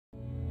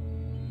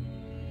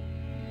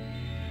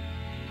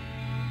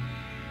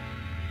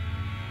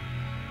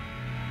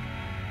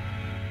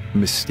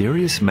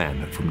Mysterious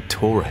man from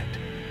Taured.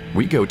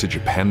 We go to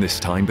Japan this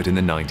time, but in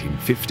the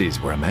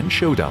 1950s, where a man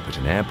showed up at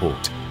an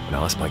airport. When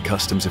asked by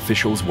customs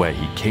officials where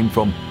he came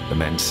from, the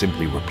man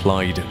simply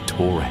replied,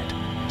 Taured.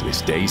 To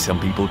this day, some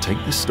people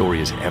take this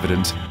story as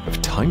evidence of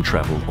time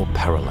travel or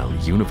parallel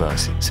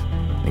universes.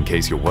 In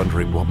case you're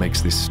wondering what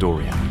makes this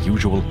story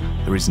unusual,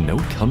 there is no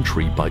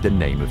country by the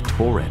name of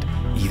Taured,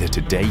 either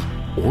today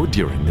or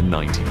during the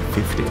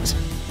 1950s.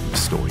 The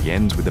story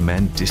ends with the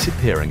man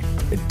disappearing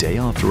a day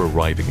after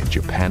arriving in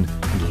Japan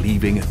and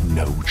leaving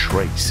no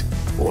trace.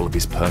 All of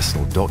his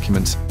personal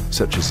documents,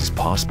 such as his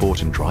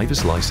passport and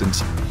driver's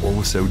license,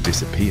 also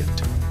disappeared.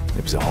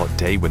 It was a hot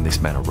day when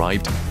this man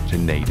arrived at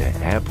Haneda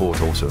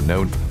Airport, also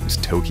known as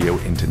Tokyo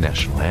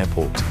International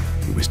Airport.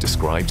 He was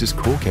described as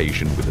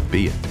Caucasian with a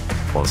beard.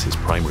 Whilst his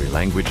primary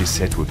language is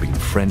said to have been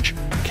French,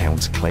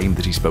 accounts claim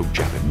that he spoke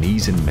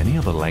Japanese and many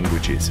other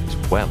languages as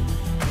well.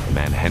 The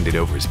man handed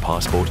over his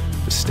passport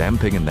for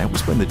stamping, and that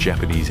was when the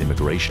Japanese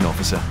immigration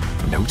officer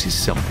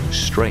noticed something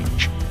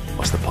strange.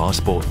 Whilst the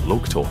passport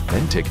looked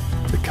authentic,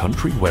 the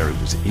country where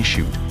it was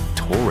issued,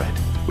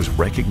 Taured, was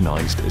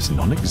recognized as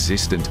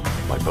non-existent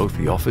by both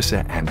the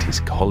officer and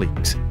his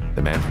colleagues.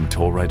 The man from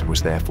Taured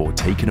was therefore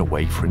taken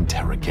away for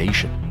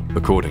interrogation.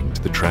 According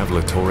to the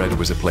traveler, Taured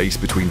was a place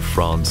between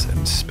France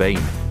and Spain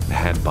and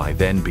had by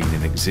then been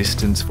in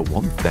existence for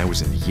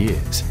 1,000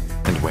 years.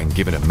 And when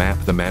given a map,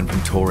 the man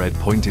from Taured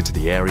pointed to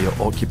the area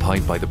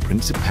occupied by the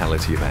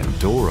Principality of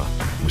Andorra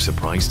and was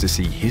surprised to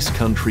see his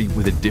country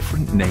with a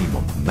different name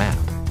on the map.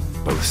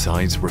 Both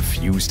sides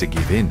refused to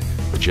give in.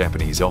 The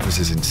Japanese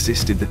officers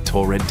insisted that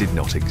Taured did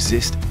not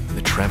exist, and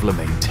the traveler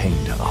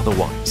maintained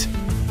otherwise.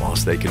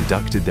 Whilst they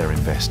conducted their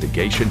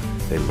investigation,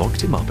 they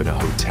locked him up in a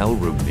hotel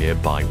room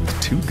nearby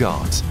with 2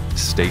 guards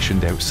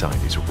stationed outside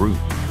his room.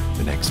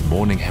 The next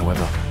morning,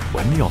 however,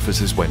 when the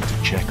officers went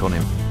to check on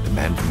him, the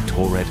man from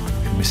Taured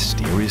had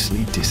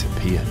mysteriously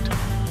disappeared.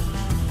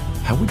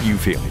 How would you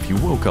feel if you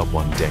woke up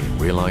one day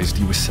and realized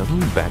you were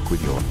suddenly back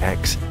with your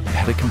ex and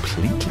had a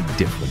completely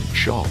different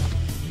job?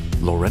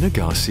 Lorena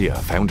Garcia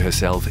found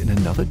herself in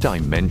another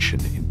dimension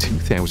in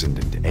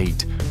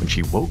 2008 when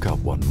she woke up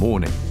one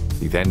morning.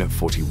 The then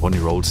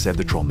 41-year-old said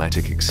the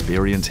traumatic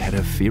experience had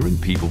her fearing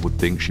people would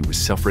think she was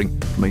suffering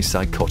from a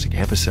psychotic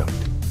episode.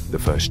 The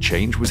first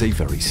change was a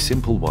very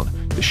simple one.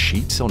 The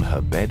sheets on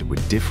her bed were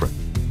different.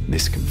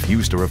 This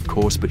confused her, of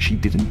course, but she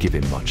didn't give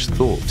it much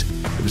thought.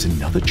 There was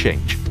another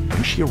change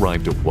when she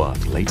arrived at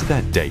work later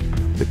that day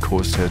that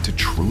caused her to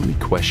truly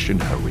question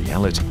her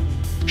reality.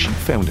 She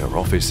found her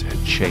office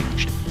had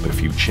changed, but a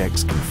few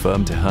checks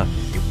confirmed to her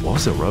it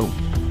was her own,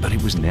 but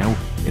it was now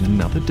in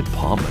another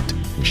department,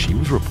 and she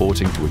was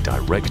reporting to a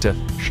director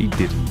she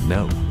didn't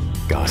know.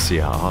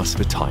 Garcia asked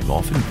for time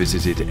off and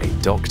visited a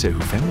doctor who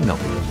found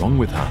nothing wrong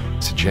with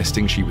her,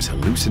 suggesting she was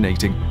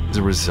hallucinating as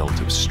a result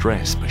of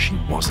stress, but she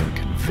wasn't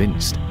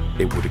convinced.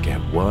 It would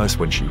get worse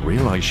when she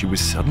realized she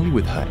was suddenly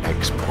with her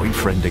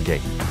ex-boyfriend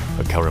again.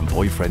 Her current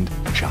boyfriend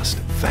just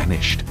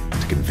vanished.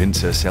 To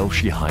convince herself,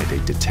 she hired a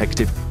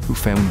detective who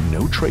found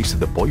no trace of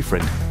the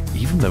boyfriend,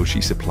 even though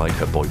she supplied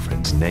her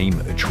boyfriend's name,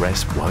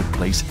 address,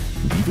 workplace,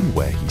 and even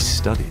where he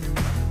studied.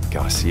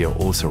 Garcia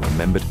also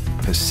remembered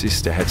her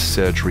sister had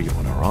surgery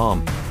on her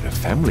arm, but her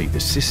family, the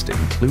sister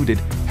included,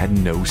 had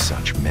no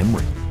such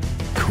memory.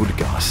 Could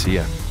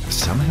Garcia have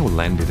somehow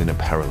landed in a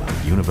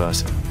parallel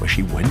universe where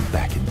she went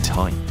back in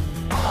time?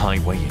 A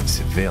highway in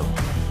Seville.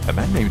 A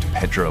man named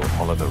Pedro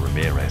Oliver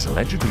Ramirez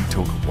allegedly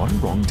took one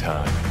wrong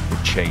turn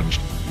that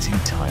changed his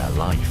entire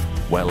life.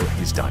 Well,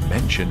 his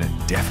dimension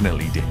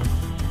definitely did.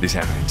 This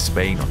happened in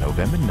Spain on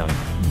November 9,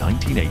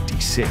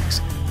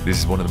 1986. This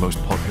is one of the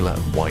most popular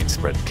and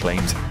widespread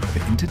claims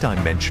of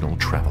interdimensional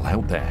travel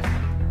out there.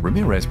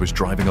 Ramirez was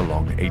driving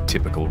along a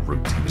typical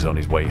route. He was on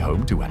his way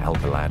home to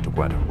Alcalá de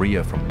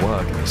Guadaria from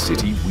work in a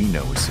city we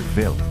know as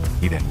Seville.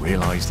 He then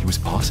realized he was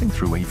passing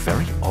through a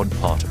very odd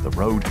part of the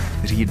road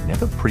that he had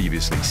never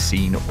previously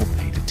seen or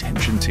paid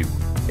attention to.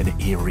 An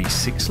eerie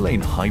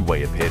 6-lane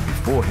highway appeared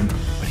before him,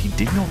 but he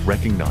did not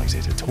recognize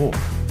it at all.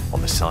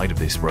 On the side of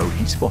this road,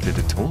 he spotted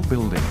a tall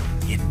building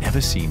he had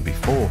never seen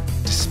before,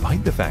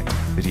 despite the fact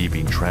that he had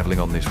been traveling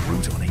on this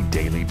route on a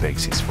daily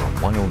basis for a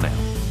while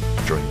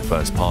now. During the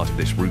first part of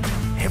this route,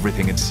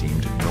 everything had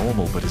seemed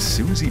normal, but as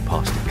soon as he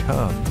passed a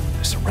curve,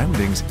 the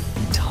surroundings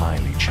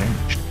entirely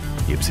changed.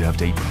 He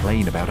observed a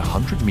plane about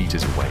 100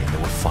 meters away, and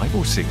there were 5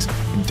 or 6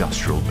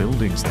 industrial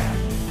buildings there.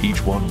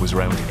 Each one was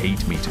around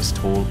 8 meters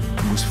tall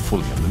and was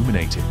fully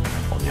illuminated.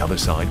 On the other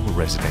side were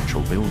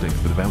residential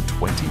buildings with about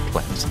 20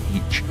 plants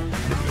each,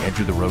 and at the edge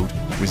of the road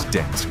was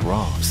dense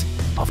grass.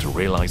 After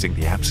realizing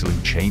the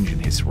absolute change in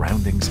his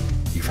surroundings,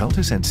 he felt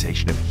a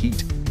sensation of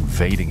heat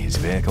invading his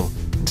vehicle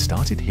and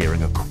started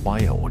hearing a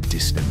choir or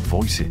distant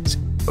voices.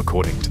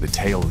 According to the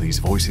tale, these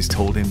voices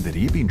told him that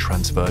he had been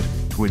transferred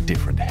to a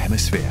different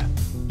hemisphere.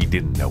 He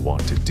didn't know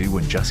what to do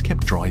and just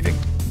kept driving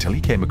until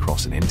he came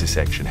across an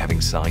intersection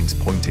having signs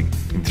pointing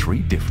in 3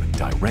 different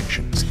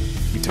directions.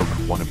 He took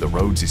one of the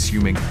roads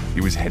assuming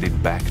he was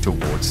headed back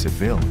towards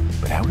Seville,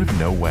 but out of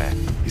nowhere,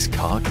 his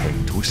car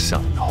came to a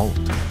sudden halt.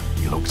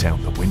 He looked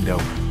out the window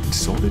and and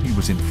saw that he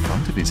was in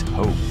front of his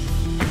home.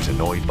 He was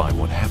annoyed by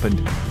what happened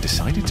and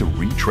decided to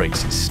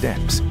retrace his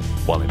steps.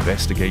 While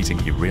investigating,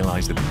 he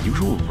realized that the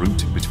usual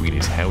route between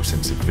his house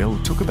and Seville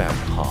took about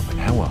half an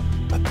hour,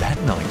 but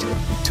that night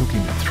it took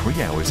him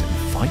 3 hours and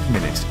 5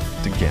 minutes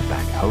to get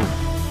back home.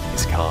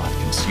 His car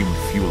had consumed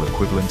fuel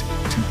equivalent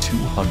to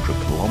 200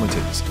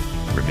 kilometers.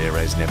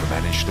 Ramirez never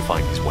managed to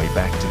find his way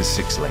back to the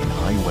 6-lane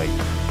highway,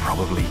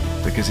 probably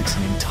because it's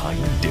an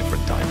entirely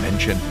different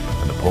dimension,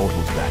 and the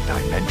portal to that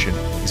dimension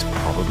is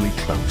probably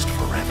closed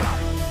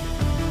forever.